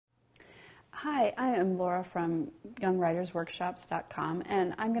Hi, I am Laura from YoungWritersWorkshops.com,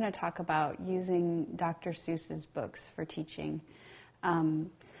 and I'm going to talk about using Dr. Seuss's books for teaching. Dr.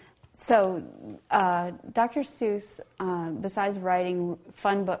 Seuss, besides writing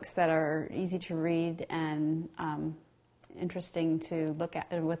fun books that are easy to read and interesting to look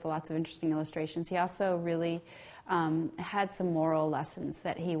at with lots of interesting illustrations, he also really had some moral lessons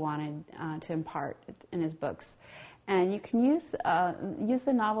that he wanted to impart in his books. And you can use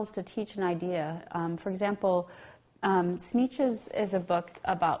the novels to teach an idea. For example, Sneetches is a book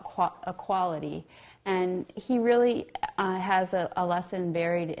about equality, and he really has a lesson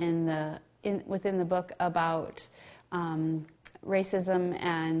buried within the book about racism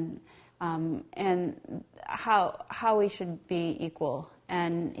and how we should be equal.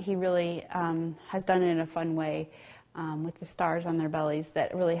 And he really has done it in a fun way with the stars on their bellies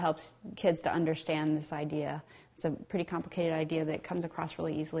that really helps kids to understand this idea. It's a pretty complicated idea that comes across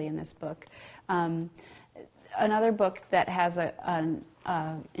really easily in this book. Another book that has an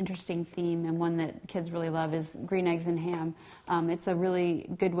interesting theme and one that kids really love is Green Eggs and Ham. It's a really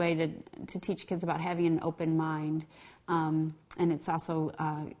good way to teach kids about having an open mind. And it's also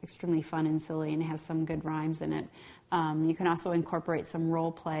extremely fun and silly and has some good rhymes in it. You can also incorporate some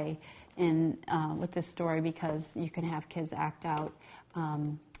role play with this story because you can have kids act out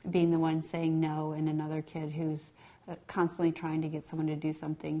being the one saying no and another kid who's constantly trying to get someone to do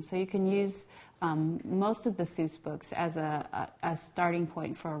something. So you can use most of the Seuss books as a starting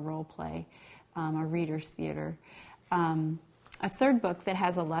point for a role play, a reader's theater. A third book that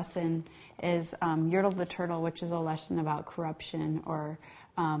has a lesson is Yertle the Turtle, which is a lesson about corruption or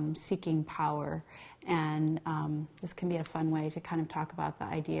seeking power. And this can be a fun way to kind of talk about the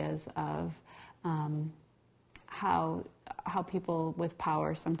ideas of how people with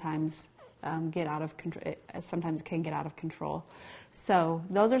power sometimes get out of control. Sometimes can get out of control. So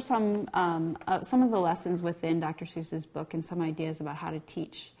those are some of the lessons within Dr. Seuss's book and some ideas about how to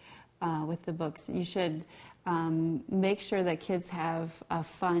teach with the books. You should make sure that kids have a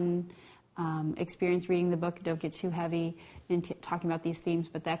fun experience reading the book. Don't get too heavy in talking about these themes,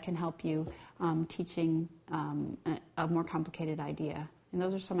 but that can help you teaching a more complicated idea. And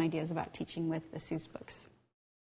those are some ideas about teaching with the Seuss books.